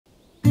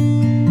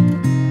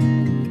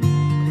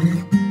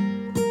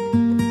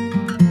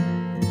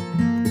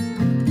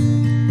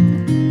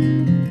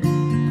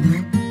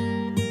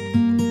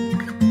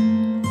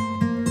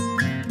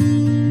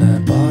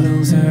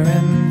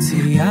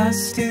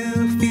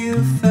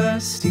feel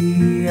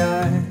thirsty.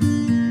 I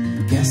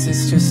guess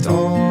it's just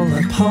all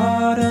a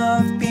part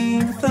of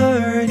being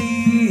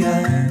 30.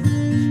 I've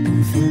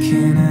been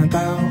thinking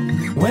about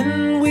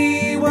when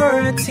we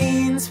were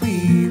teens.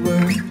 We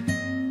were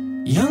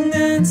young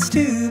and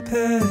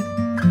stupid.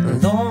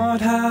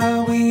 Lord,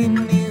 how we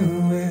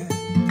knew it.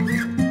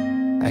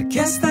 I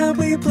guess that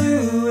we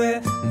blew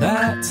it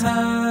that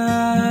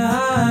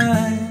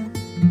time.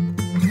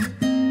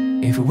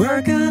 If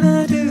we're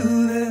gonna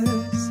do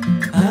this,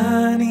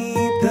 I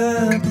need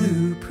the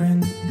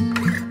blueprint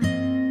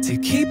to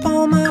keep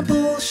all my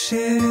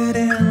bullshit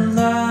in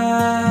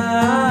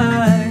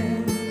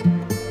line.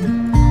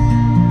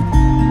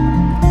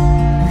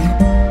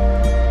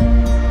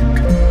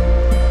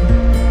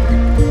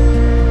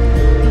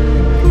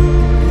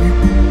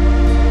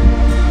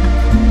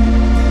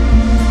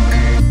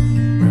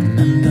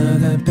 Remember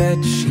the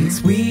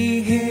bedsheets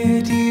we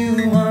hid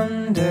you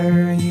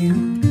under? You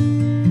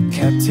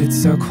kept it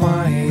so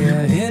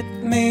quiet, it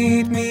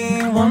made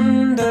me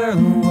wonder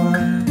what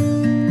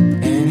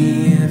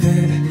any of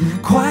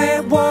it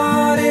quite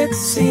what it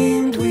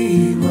seemed.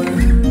 We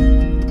were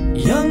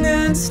young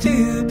and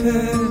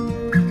stupid.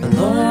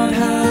 Lord,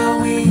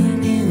 how we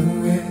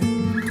knew it.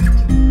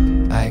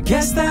 I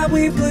guess that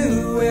we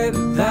blew it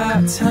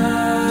that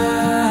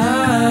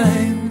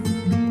time.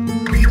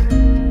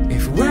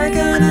 If we're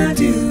gonna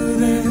do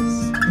this,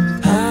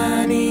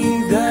 I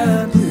need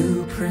the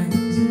blueprint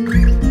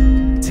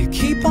to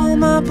keep all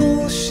my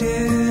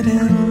bullshit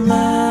in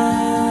line.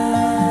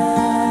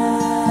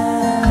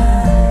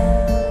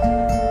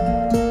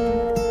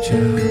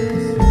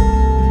 Just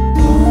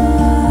pull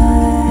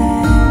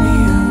me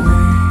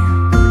away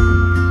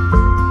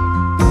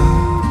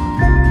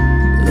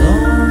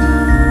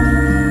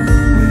along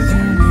with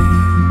your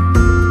name.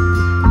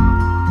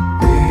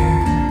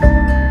 We're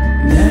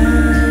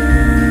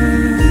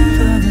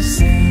never the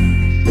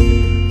same.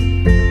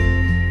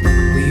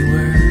 We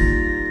were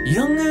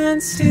young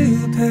and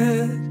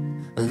stupid.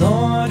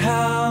 Lord,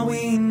 how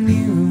we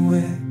knew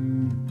it.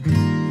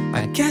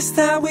 I guess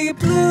that we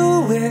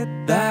blew it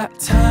that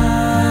time.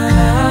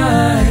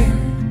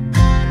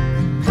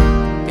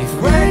 If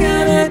we're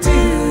gonna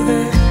do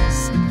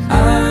this,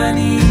 I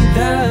need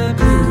the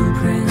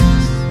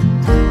blueprints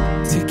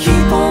to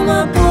keep all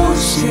my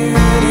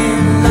bullshit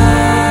in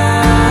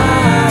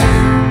line.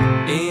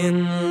 In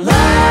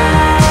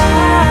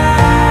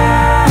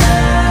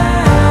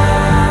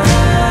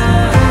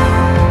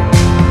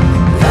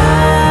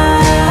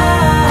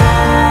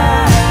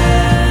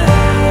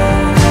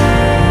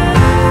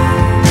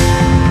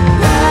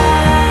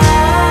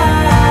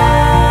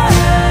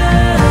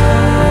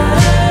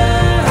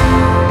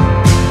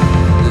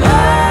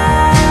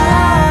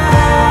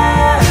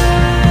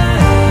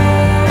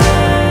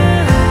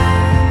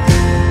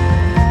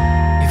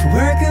If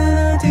we're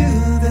gonna do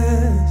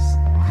this,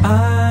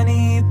 I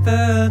need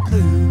the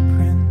blue.